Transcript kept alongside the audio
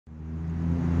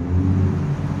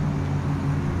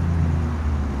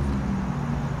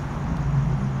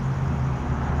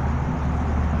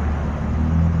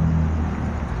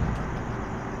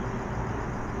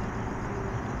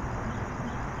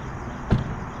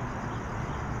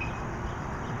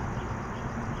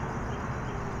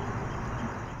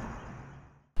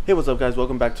Hey, what's up guys,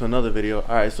 welcome back to another video.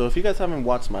 Alright, so if you guys haven't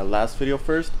watched my last video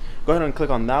first, go ahead and click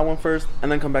on that one first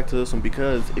and then come back to this one,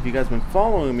 because if you guys been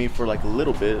following me for like a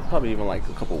little bit, probably even like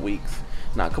a couple weeks,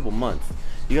 not a couple months,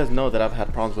 you guys know that I've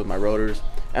had problems with my rotors,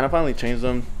 and I finally changed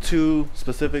them to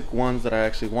specific ones that I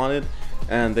actually wanted,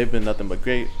 and they've been nothing but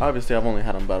great. Obviously I've only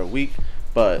had them about a week,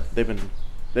 but they've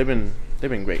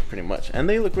been great pretty much, and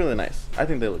they look really nice. I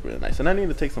think they look really nice, and I need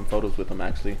to take some photos with them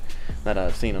actually, that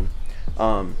I've seen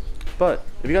them. But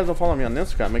if you guys don't follow me on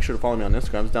Instagram, make sure to follow me on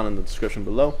Instagram. It's down in the description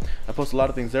below. I post a lot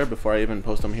of things there before I even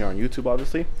post them here on YouTube,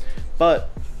 obviously. But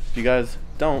if you guys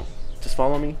don't, just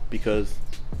follow me, because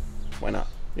why not?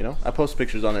 You know, I post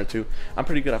pictures on there too. I'm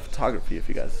pretty good at photography, if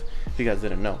you guys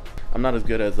didn't know. I'm not as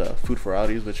good as Food for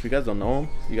Audis, which if you guys don't know him,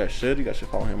 you guys should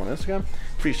follow him on Instagram.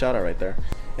 Free shout out right there.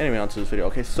 Anyway, on to this video.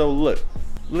 Okay, so look,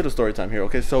 little story time here.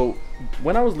 Okay, so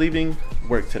when I was leaving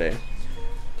work today,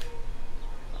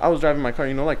 I was driving my car,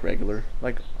 you know, like regular,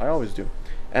 like I always do,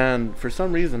 and for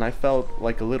some reason I felt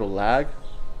like a little lag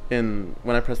in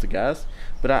when I pressed the gas,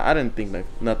 but I didn't think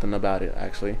nothing about it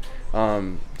actually.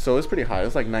 So it's pretty high.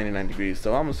 It's like 99 degrees,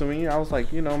 so I'm assuming, I was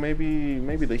like, you know, maybe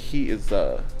the heat is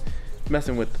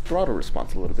messing with the throttle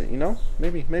response a little bit, you know,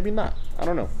 maybe not, I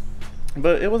don't know.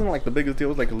 But it wasn't like the biggest deal. It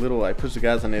was like a little, I pushed the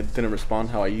gas and it didn't respond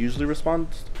how it usually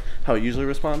responds.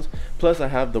 Plus I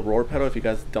have the roar pedal, if you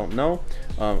guys don't know.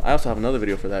 I also have another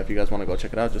video for that if you guys want to go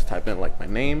check it out. Just type in like my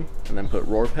name and then put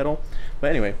roar pedal. But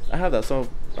anyway, I have that, so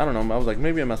I don't know, I was like,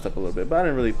 maybe I messed up a little bit, but I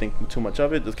didn't really think too much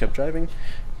of it. Just kept driving,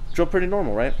 drove pretty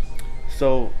normal, right?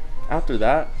 So after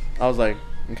that, I was like,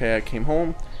 okay, I came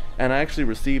home and I actually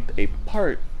received a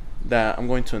part that I'm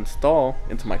going to install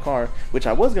into my car, which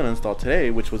I was going to install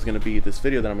today, which was going to be this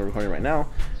video that I'm recording right now,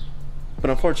 but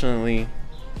unfortunately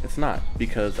it's not,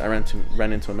 because I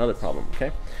ran into another problem.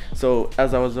 Okay, so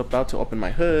as I was about to open my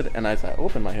hood, and as I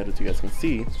opened my hood, as you guys can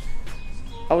see,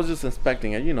 I was just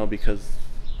inspecting it, you know, because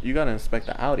you got to inspect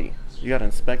the Audi, you got to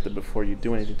inspect it before you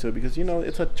do anything to it, because you know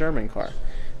it's a German car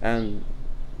and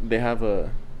they have a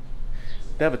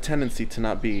tendency to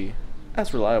not be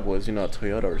as reliable as, you know, a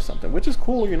Toyota or something, which is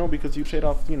cool, you know, because you trade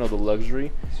off, you know, the luxury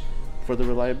for the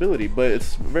reliability. But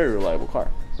it's a very reliable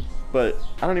car. But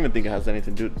I don't even think it has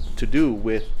anything to do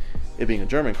with it being a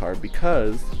German car,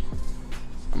 because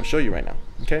I'm gonna show you right now.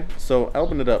 Okay, so I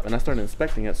opened it up and I started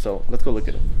inspecting it, so let's go look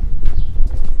at it.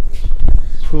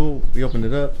 Cool, we opened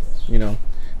it up, you know,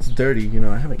 it's dirty, you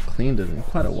know, I haven't cleaned it in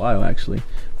quite a while actually,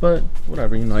 but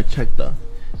whatever, you know, I checked the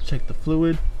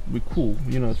fluid. We cool,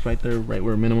 you know, it's right there, right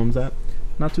where minimum's at.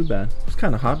 Not too bad. It's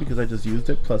kind of hot because I just used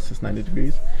it, plus it's 90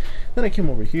 degrees. Then I came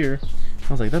over here,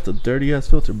 I was like, that's a dirty ass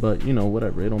filter, but you know,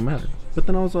 whatever, it don't matter. But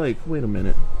then I was like, wait a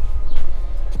minute,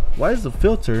 why is the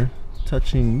filter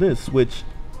touching this, which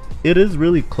it is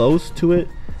really close to it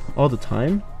all the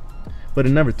time, but it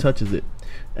never touches it.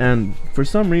 And for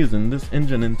some reason this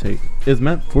engine intake is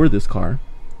meant for this car,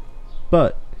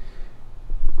 but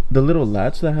the little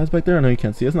latch that has back there, I know you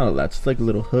can't see, it's not a latch, it's like a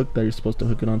little hook that you're supposed to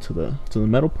hook it onto the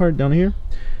metal part down here.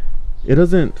 It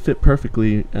doesn't fit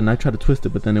perfectly, and I tried to twist it,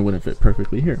 but then it wouldn't fit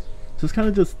perfectly here. So it's kind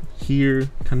of just here,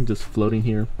 kind of just floating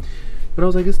here. But I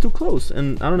was like, it's too close,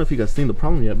 and I don't know if you guys seen the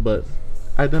problem yet, but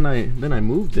then I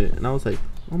moved it, and I was like,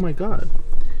 oh my god,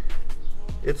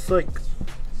 it's like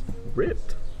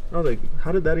ripped. I was like,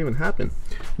 how did that even happen?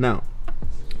 Now,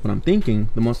 what I'm thinking,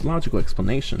 the most logical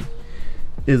explanation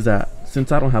is that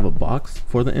since I don't have a box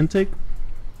for the intake,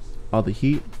 all the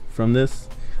heat from this,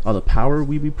 all the power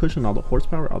we be pushing, all the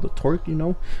horsepower, all the torque, you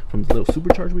know, from the little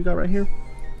supercharger we got right here,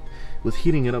 was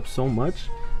heating it up so much.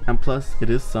 And plus it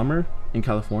is summer in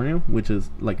California, which is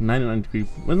like 99 degrees.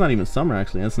 Well, it's not even summer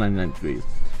actually, it's 99 degrees.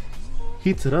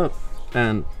 Heats it up,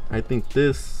 and I think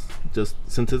this, just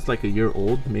since it's like a year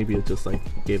old, maybe it just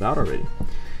like gave out already.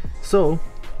 So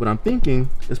what I'm thinking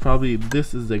is probably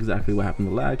this is exactly what happened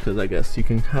to lag, because I guess you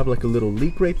can have like a little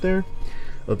leak right there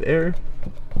of air.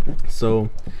 So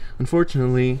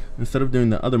unfortunately, instead of doing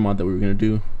the other mod that we were gonna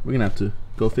do, we're gonna have to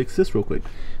go fix this real quick.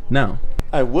 Now,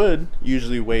 I would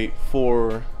usually wait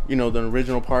for, you know, the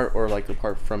original part, or like the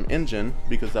part from engine,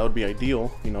 because that would be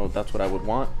ideal, you know, that's what I would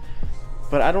want.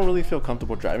 But I don't really feel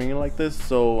comfortable driving it like this,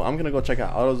 so I'm gonna go check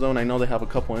out AutoZone. I know they have a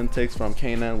couple intakes from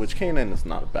K&N, which K&N is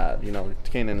not bad, you know,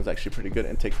 K&N is actually a pretty good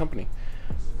intake company,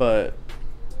 but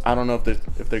I don't know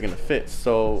if they're gonna fit.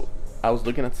 So I was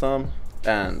looking at some,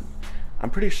 and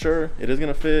I'm pretty sure it is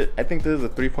gonna fit. I think this is a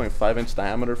 3.5 inch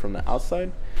diameter from the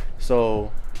outside,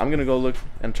 so I'm gonna go look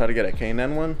and try to get a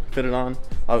K&N one, fit it on.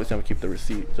 Obviously I'm gonna keep the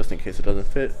receipt just in case it doesn't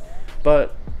fit,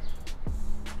 but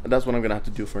that's what I'm gonna have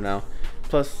to do for now.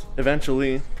 Plus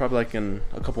eventually, probably like in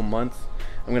a couple months,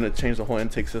 I'm gonna change the whole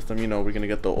intake system. You know, we're gonna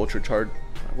get the ultra charge.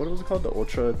 What was it called? The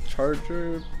ultra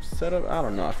charger setup? I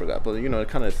don't know, I forgot. But you know, it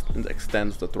kind of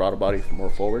extends the throttle body more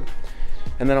forward.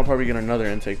 And then I'll probably get another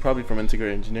intake, probably from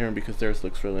Integrated Engineering, because theirs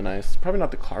looks really nice. Probably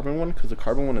not the carbon one, because the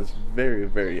carbon one is very,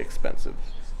 very expensive,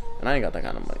 and I ain't got that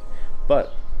kind of money.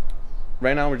 But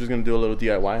right now we're just gonna do a little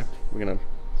DIY.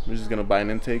 We're just gonna buy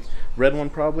an intake, red one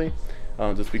probably,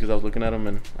 just because I was looking at them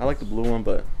and I like the blue one,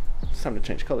 but it's time to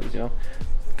change colors, you know.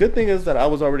 Good thing is that I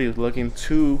was already looking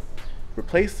to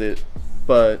replace it,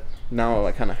 but now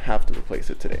I kind of have to replace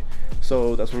it today.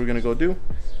 So that's what we're gonna go do.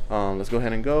 Let's go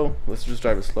ahead and go. Let's just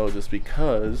drive it slow, just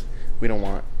because we don't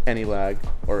want any lag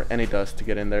or any dust to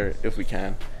get in there if we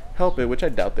can help it, which I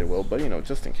doubt they will, but you know,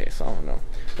 just in case, I don't know.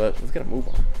 But let's get a move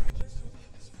on.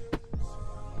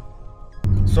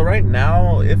 So right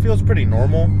now it feels pretty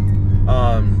normal.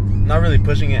 Not really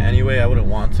pushing it anyway. I wouldn't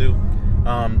want to.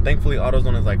 Thankfully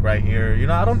AutoZone is like right here. You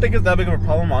know, I don't think it's that big of a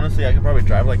problem, honestly. I could probably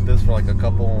drive like this for like a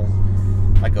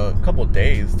couple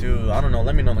days too. I don't know,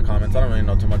 let me know in the comments. I don't really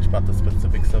know too much about the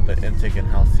specifics of the intake and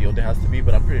how sealed it has to be,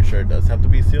 but I'm pretty sure it does have to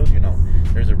be sealed. You know,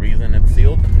 there's a reason it's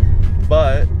sealed.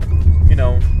 But you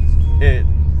know, it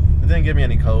didn't give me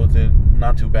any codes. It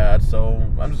not too bad. So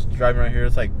I'm just driving right here.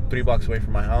 It's like 3 blocks away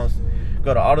from my house.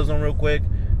 Go to AutoZone real quick,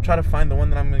 try to find the one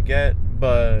that I'm gonna get.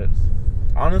 But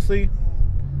honestly,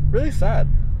 really sad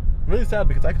because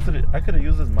I could have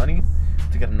used this money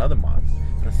to get another mod,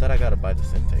 but instead I gotta buy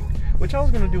this intake, which I was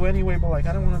gonna do anyway, but like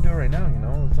I don't want to do it right now, you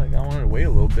know. It's like I wanted to wait a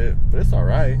little bit, but it's all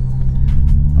right.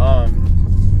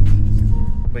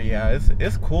 But yeah,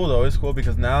 it's cool though. It's cool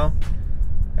because now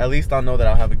at least I'll know that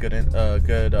I'll have a good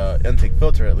intake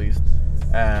filter at least,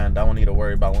 and I won't need to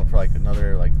worry about one for like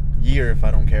another like year if I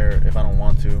don't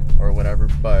want to or whatever.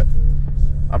 But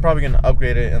I'm probably gonna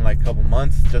upgrade it in like a couple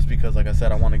months, just because like I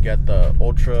said, I want to get the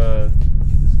ultra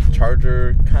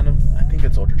charger kind of. I think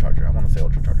it's ultra charger. I want to say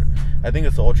ultra charger. I think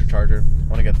it's the ultra charger. I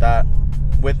want to get that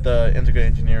with the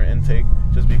Integrated Engineering intake,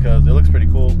 just because it looks pretty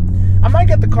cool. I might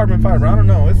get the carbon fiber. I don't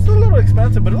know. It's a little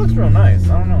expensive, but it looks real nice.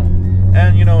 I don't know.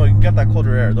 And you know, you get that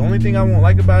colder air. The only thing I won't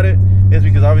like about it is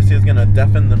because obviously it's gonna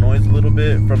deafen the noise a little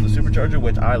bit from the supercharger,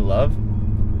 which I love.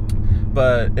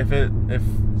 But if it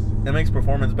makes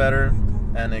performance better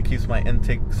and it keeps my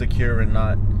intake secure and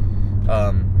not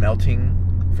melting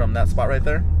from that spot right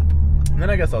there, then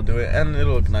I guess I'll do it, and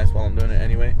it'll look nice while I'm doing it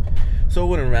anyway, so it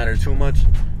wouldn't matter too much.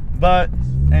 But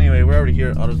anyway, we're already here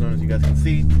at AutoZone, as you guys can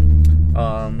see.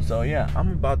 So yeah,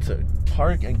 I'm about to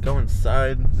park and go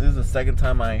inside. This is the second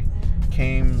time I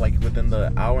came like within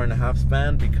the hour-and-a-half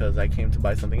span, because I came to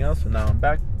buy something else, and now I'm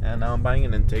back and now I'm buying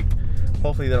an intake.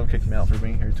 Hopefully they don't kick me out for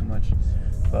being here too much.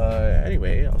 But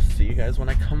anyway, I'll see you guys when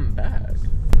I come back.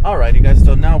 Alrighty guys,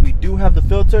 so now we do have the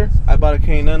filter. I bought a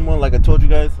K&N one, like I told you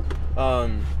guys.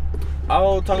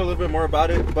 I'll talk a little bit more about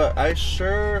it, but I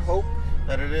sure hope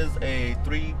that it is a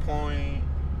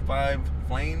 3.5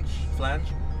 flange.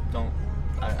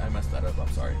 I messed that up, I'm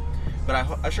sorry. But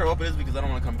I sure hope it is, because I don't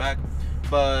want to come back.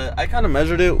 But I kind of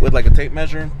measured it with like a tape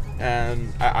measure,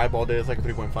 and I eyeballed it. It's like a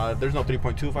 3.5. There's no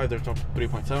 3.25, there's no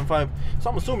 3.75, so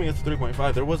I'm assuming it's a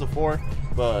 3.5. There was a 4,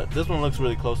 but this one looks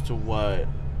really close to what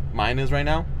mine is right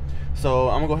now. So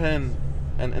I'm gonna go ahead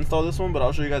and install this one, but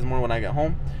I'll show you guys more when I get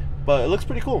home. But it looks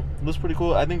pretty cool. It looks pretty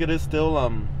cool. I think it is still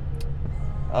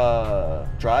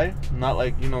dry, not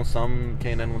like, you know, some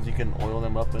K&N ones you can oil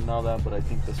them up and all that, but I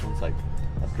think this one's like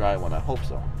a dry one. I hope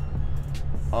so.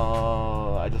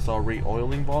 I just saw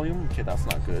re-oiling volume. Okay, that's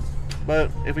not good.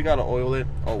 But if we gotta oil it,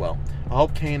 oh well. I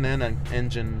hope K&N and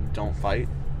engine don't fight.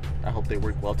 I hope they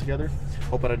work well together.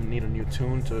 Hope I don't need a new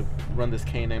tune to run this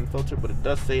K&N filter, but it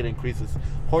does say it increases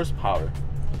horsepower.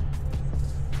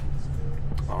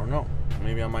 I don't know.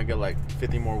 Maybe I might get like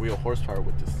 50 more wheel horsepower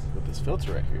with this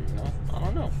filter right here. You know, I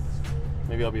don't know.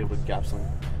 Maybe I'll be able to gap some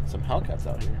Hellcats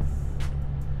out here.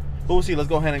 But we'll see. Let's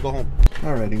go ahead and go home.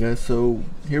 Alrighty guys, so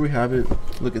here we have it.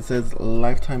 Look, it says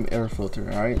lifetime air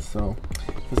filter. Alright, so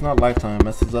if it's not lifetime, it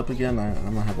messes up again, I'm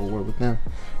gonna have a word with them.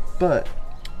 But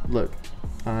look,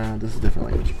 this is different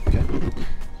language. Okay,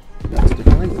 that's a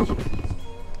different language.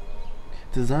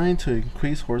 Designed to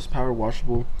increase horsepower,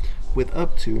 washable with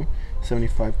up to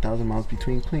 75,000 miles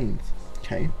between cleans.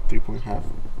 Okay,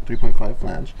 3.5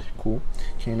 flange. Cool.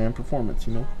 K&N performance,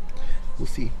 you know. We'll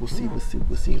see.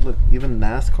 Look, even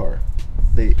NASCAR,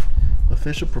 they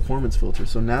official performance filter.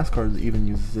 So NASCAR even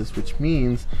uses this, which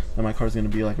means that my car is going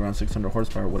to be like around 600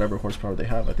 horsepower, whatever horsepower they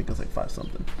have. I think it's like 5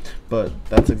 something. But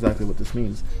that's exactly what this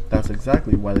means. That's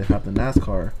exactly why they have the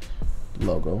NASCAR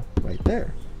logo right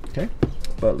there. Okay,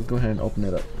 but let's go ahead and open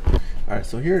it up. Alright,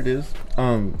 so here it is.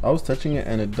 I was touching it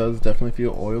and it does definitely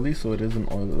feel oily, so it is an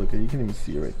oily. Look, you can even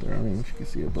see it right there. I don't know if you can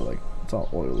see it, but like it's all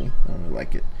oily. I don't really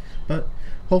like it, but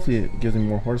hopefully it gives me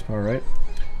more horsepower, right?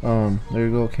 There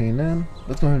you go. Okay, then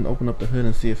let's go ahead and open up the hood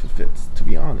and see if it fits, to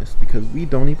be honest, because we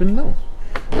don't even know.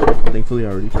 Thankfully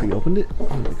I already pre-opened it. Oh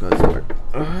my god, start.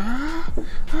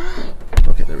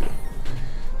 Okay, there we go.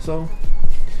 So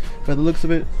by the looks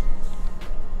of it,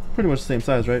 pretty much the same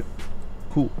size, right?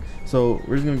 Cool. So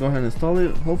we're just gonna go ahead and install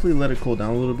it. Hopefully let it cool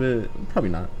down a little bit. Probably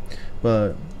not,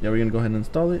 but yeah, we're gonna go ahead and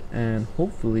install it, and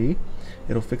hopefully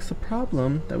it'll fix the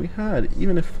problem that we had.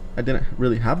 Even if I didn't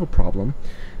really have a problem,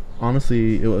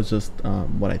 honestly, it was just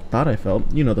what I thought I felt,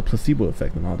 you know, the placebo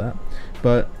effect and all that.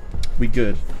 But we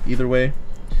good either way,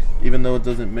 even though it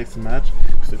doesn't mix and match.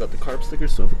 Still got the carb sticker,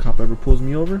 so if a cop ever pulls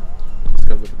me over, just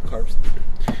gotta look at the carb sticker,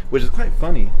 which is quite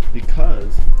funny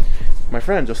because my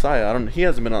friend Josiah, he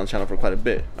hasn't been on the channel for quite a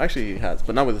bit. Actually, he has,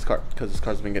 but not with his car, because his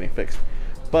car's been getting fixed.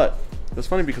 But it was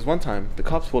funny because one time the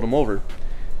cops pulled him over,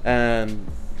 and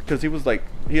because he was like,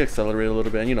 he accelerated a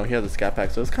little bit, and you know, he has a scat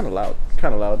pack, so it's kind of loud.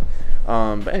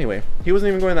 But anyway, he wasn't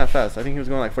even going that fast. I think he was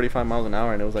going like 45 miles an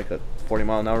hour, and it was like a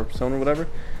 40-mile-an-hour zone or whatever.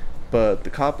 But the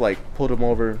cop like pulled him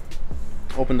over,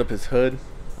 opened up his hood,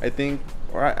 I think,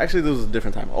 or actually this was a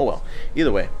different time. Oh well,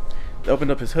 either way, they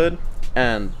opened up his hood,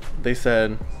 and they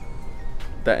said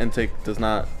that intake does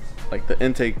not, like the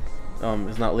intake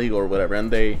is not legal or whatever,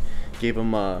 and they gave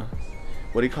him what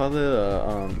do you call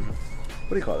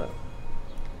that,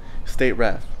 state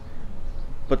ref.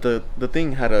 But the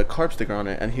thing had a carb sticker on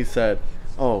it, and he said,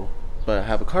 oh, but I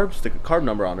have a carb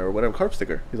number on it, or whatever, carb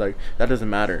sticker. He's like, that doesn't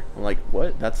matter. I'm like,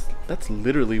 what? That's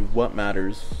literally what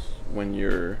matters when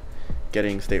you're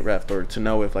getting state ref, or to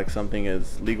know if like something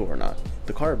is legal or not,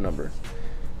 the carb number.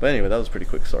 But anyway, that was a pretty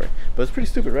quick story. But it's pretty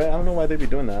stupid, right? I don't know why they'd be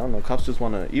doing that. I don't know. Cops just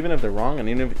want to, even if they're wrong, and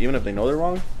even if they know they're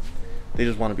wrong, they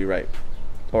just want to be right.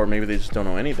 Or maybe they just don't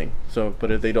know anything. So, but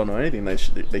if they don't know anything, they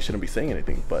shouldn't be saying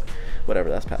anything. But whatever,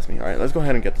 that's past me. All right, let's go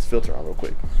ahead and get this filter on real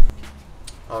quick.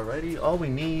 Alrighty, all we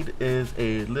need is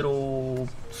a little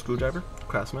screwdriver,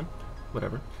 Craftsman,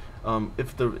 whatever.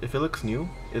 If it looks new,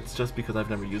 it's just because I've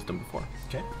never used them before.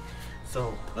 Okay,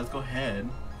 so let's go ahead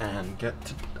and get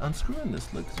to unscrewing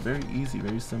this. Looks very easy,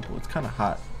 very simple. It's kind of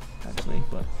hot actually,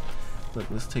 but look,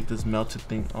 let's take this melted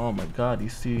thing. Oh my god, you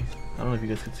see, I don't know if you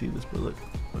guys can see this, but look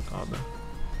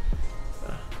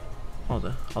all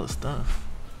the stuff.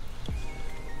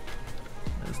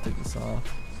 Let's take this off.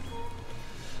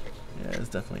 Yeah, it's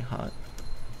definitely hot.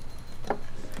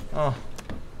 Oh,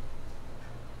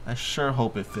 I sure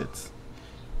hope it fits.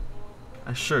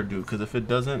 I sure do, because if it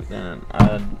doesn't, then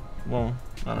well,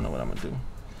 I don't know what I'm gonna do.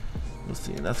 We'll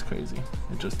see. That's crazy.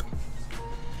 It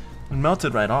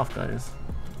melted right off, guys.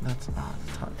 That's it's hot.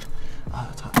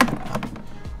 It's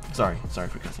hot. Sorry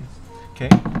for cussing. Okay,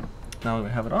 now that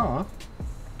we have it off,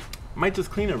 might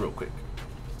just clean it real quick.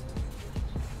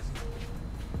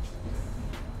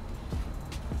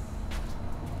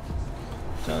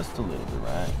 Just a little bit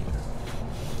right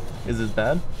here. Is this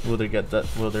bad? Will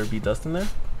there be dust in there?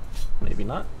 Maybe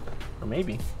not, or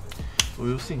maybe. But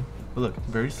we will see. But look,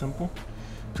 very simple.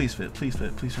 Please fit, please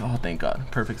fit, please fit. Oh, thank God.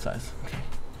 Perfect size. Okay.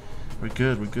 We're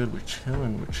good, we're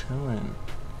chilling,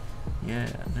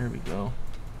 Yeah, there we go.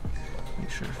 Make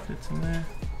sure it fits in there.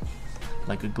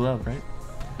 Like a glove, right?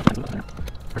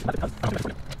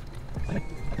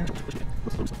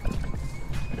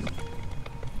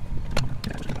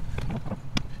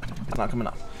 It's not coming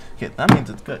off. Okay, that means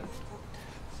it's good.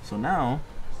 So now,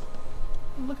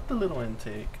 look at the little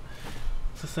intake.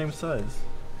 It's the same size.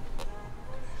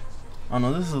 Oh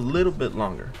no, this is a little bit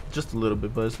longer, just a little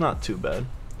bit, but it's not too bad.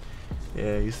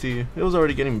 Yeah, you see, it was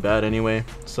already getting bad anyway,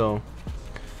 so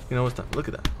you know what's that? Look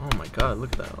at that. Oh my god,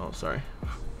 look at that. Oh, sorry.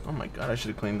 Oh my god, I should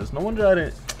have cleaned this. No wonder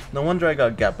I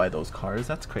got gapped by those cars.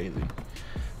 That's crazy.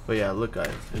 But yeah, look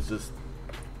guys, it's just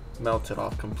melted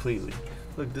off completely.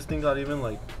 Look, this thing got even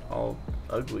like all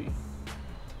ugly.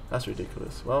 That's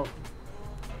ridiculous. Well,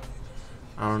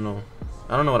 I don't know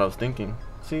what I was thinking.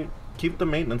 See, keep the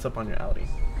maintenance up on your Audi.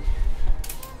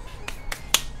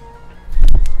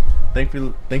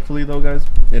 Thankfully though, guys,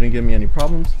 it didn't give me any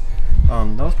problems.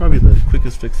 That was probably the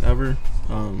quickest fix ever.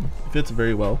 It fits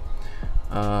very well.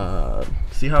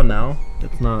 See how now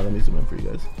it's not, let me zoom in for you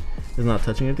guys, it's not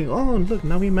touching anything. Oh, and look,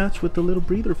 now we match with the little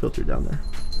breather filter down there.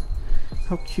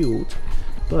 How cute.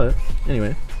 But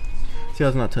anyway, see how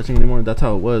it's not touching anymore? That's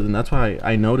how it was, and that's why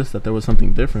I noticed that there was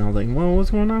something different. I was like, well,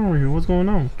 what's going on over here? What's going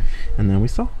on? And then we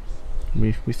saw,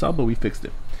 but we fixed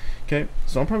it. Okay,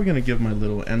 so I'm probably gonna give my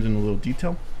little engine a little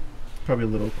detail, probably a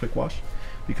little quick wash,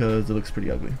 because it looks pretty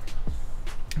ugly.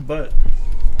 But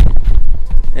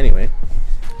anyway,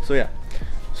 so yeah,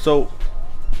 So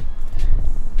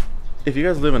if you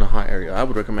guys live in a hot area, I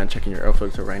would recommend checking your air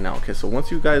filter right now. Okay, so once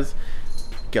you guys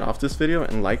get off this video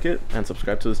and like it and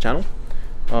subscribe to this channel,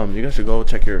 you guys should go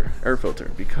check your air filter,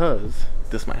 because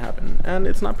this might happen and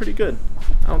it's not pretty good.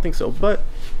 I don't think so. But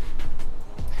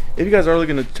if you guys are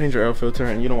looking to change your air filter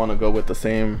and you don't want to go with the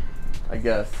same, I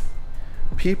guess,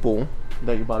 people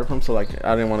that you bought it from, so like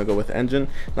I didn't want to go with engine,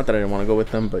 not that I didn't want to go with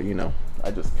them, but you know,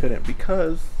 I just couldn't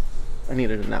because I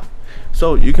needed it now.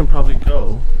 So you can probably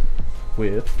go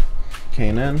with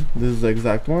K&N. This is the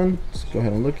exact one. Just go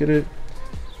ahead and look at it.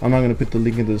 I'm not going to put the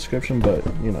link in the description, but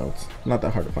you know, it's not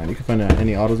that hard to find. You can find it at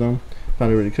any AutoZone. Find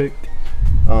it really quick.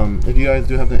 If you guys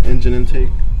do have the engine intake,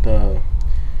 the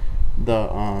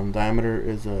diameter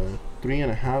is a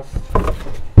 3.5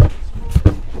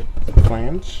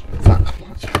 flange. It's not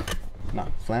flange. Not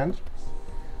flange.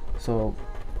 So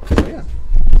yeah.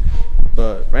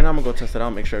 But right now I'm gonna go test it out,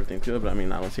 make sure everything's good. But I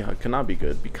mean, I don't see how it cannot be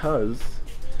good, because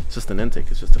it's just an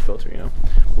intake. It's just a filter, you know.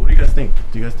 What do you guys think?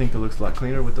 Do you guys think it looks a lot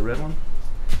cleaner with the red one,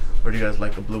 or do you guys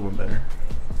like the blue one better?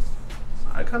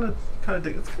 I kind of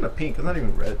think it's kind of pink. It's not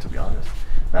even red, to be honest.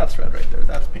 That's red right there.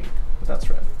 That's pink, but that's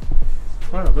red.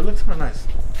 I don't know, but it looks kind of nice.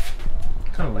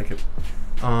 Kind of like it.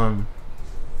 I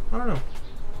don't know.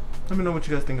 Let me know what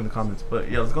you guys think in the comments.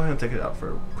 But yeah, let's go ahead and take it out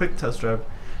for a quick test drive.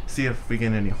 See if we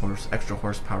get any extra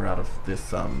horsepower out of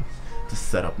this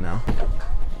setup now.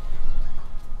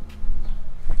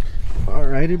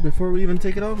 Alrighty, before we even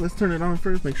take it off, let's turn it on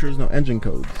first. Make sure there's no engine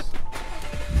codes.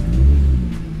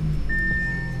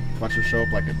 Watch it show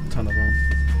up like a ton of them.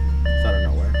 It's out of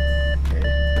nowhere.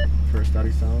 Okay. First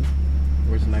Audi sound.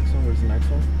 Where's the next one? Where's the next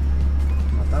one?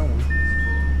 Not that one.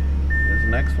 There's the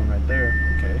next one right there.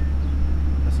 Okay.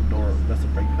 That's a door. That's a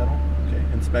brake pedal. Okay.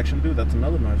 Inspection dude. That's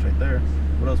another noise right there.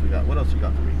 What else we got? What else you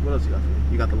got for me? What else you got for me?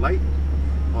 You got the light?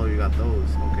 Oh, you got those.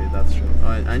 Okay, that's true.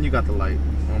 And you got the light.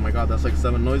 Oh my god, that's like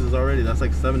 7 noises already. That's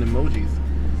like 7 emojis.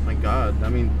 My god.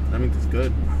 That means it's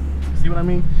good. See what I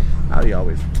mean? Audi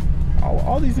always.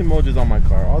 All these emojis on my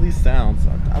car. All these sounds.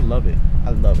 I love it. I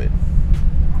love it.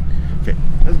 Okay,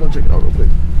 let's go check it out real quick.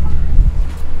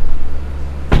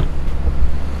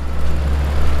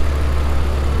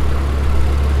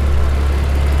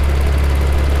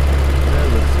 That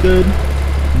looks good.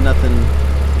 Nothing,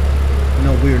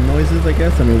 no weird noises, I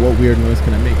guess. I mean, what weird noise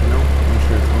can I make, you know? I'm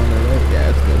sure it's on there, right? Yeah,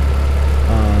 it's good.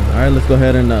 Alright, let's go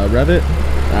ahead and rev it.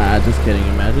 Just kidding.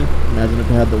 Imagine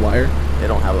if it had the wire. They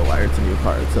don't have the wire. It's a new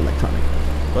car. It's electronic.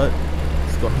 But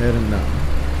let's go ahead and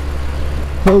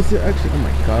close it. Actually, oh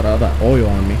my god, all that oil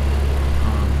on me.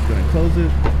 Just gonna close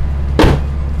it.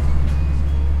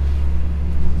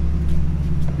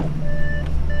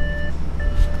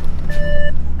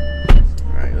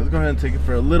 Alright, let's go ahead and take it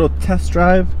for a little test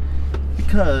drive,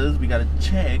 because we gotta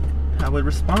check how it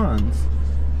responds.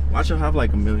 Watch it have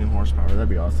like 1,000,000 horsepower. That'd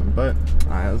be awesome. But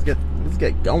alright, let's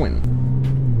get going.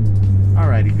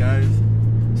 Alrighty, guys.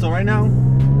 So right now,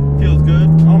 feels good.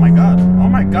 Oh my god. Oh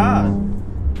my god.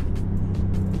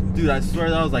 Dude, I swear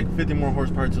that was like 50 more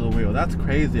horsepower to the wheel. That's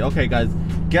crazy. Okay, guys,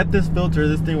 get this filter.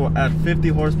 This thing will add 50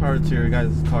 horsepower to your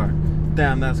guys' car.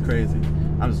 Damn, that's crazy.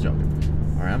 I'm just joking.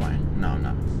 Or am I? No, I'm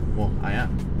not. Well, I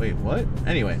am. Wait, what?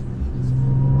 Anyway.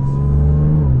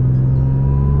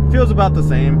 Feels about the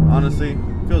same, honestly.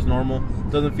 Feels normal.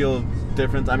 Doesn't feel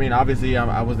different. I mean, obviously,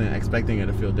 I wasn't expecting it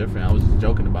to feel different. I was just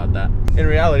joking about that. In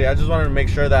reality, I just wanted to make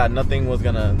sure that nothing was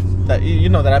gonna, that you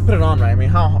know, that I put it on right. I mean,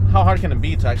 how hard can it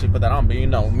be to actually put that on? But you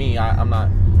know me, I'm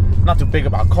not too big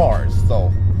about cars,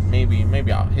 so maybe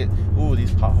I'll hit. Ooh,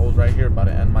 these potholes right here about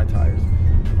to end my tires.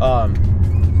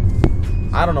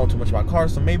 I don't know too much about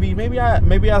cars, so maybe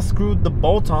I screwed the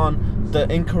bolt on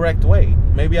the incorrect way.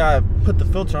 Maybe I put the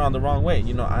filter on the wrong way.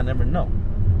 You know, I never know.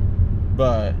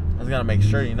 But I was gonna make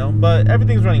sure, you know. But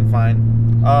everything's running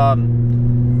fine.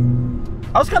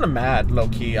 I was kind of mad, low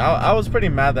key. I was pretty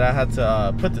mad that I had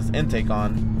to put this intake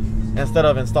on instead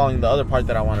of installing the other part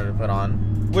that I wanted to put on.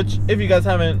 Which, if you guys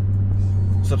haven't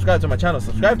subscribed to my channel,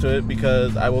 subscribe to it,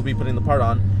 because I will be putting the part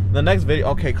on the next video.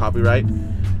 Okay, copyright.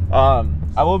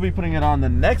 I will be putting it on the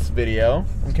next video.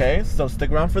 Okay, so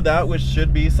stick around for that, which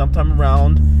should be sometime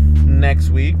around next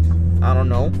week. I don't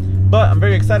know, but I'm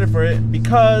very excited for it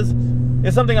because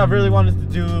it's something I've really wanted to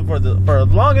do for the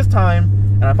longest time,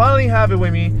 and I finally have it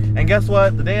with me. And guess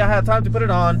what? The day I had time to put it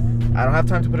on, I don't have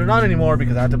time to put it on anymore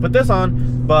because I had to put this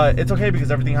on. But it's okay,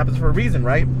 because everything happens for a reason,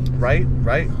 right?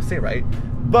 Right? Say right.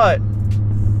 But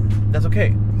that's okay,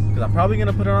 because I'm probably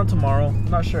gonna put it on tomorrow. I'm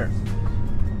not sure.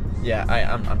 Yeah,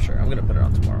 I'm sure. I'm gonna put it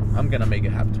on tomorrow. I'm gonna make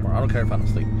it happen tomorrow. I don't care if I don't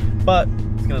sleep. But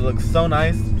it's gonna look so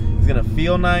nice. It's gonna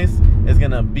feel nice. It's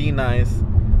gonna be nice.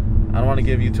 I don't want to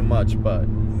give you too much, but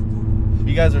if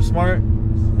you guys are smart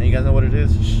and you guys know what it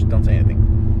is, shh, don't say anything.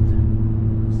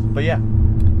 But yeah,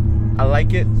 I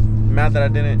like it. Mad that I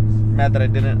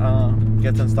didn't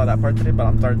get to install that part today, but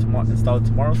I'm starting to install it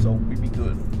tomorrow, so we'll be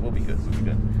good. We'll be good.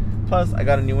 Plus, I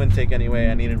got a new intake anyway.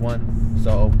 I needed one,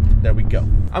 so there we go.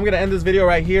 I'm gonna end this video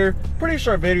right here. Pretty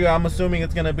short video, I'm assuming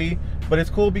it's gonna be, but it's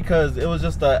cool because it was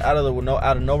just a out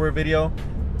of nowhere video.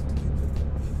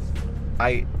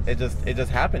 It just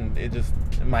happened.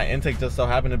 My intake just so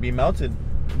happened to be melted.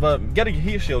 But get a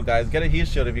heat shield, guys. Get a heat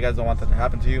shield if you guys don't want that to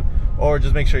happen to you, or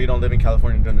just make sure you don't live in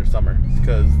California during the summer,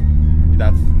 because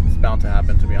it's bound to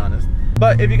happen, to be honest.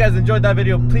 But if you guys enjoyed that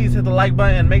video, please hit the like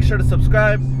button and make sure to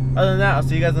subscribe. Other than that, I'll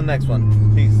see you guys in the next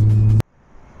one. Peace.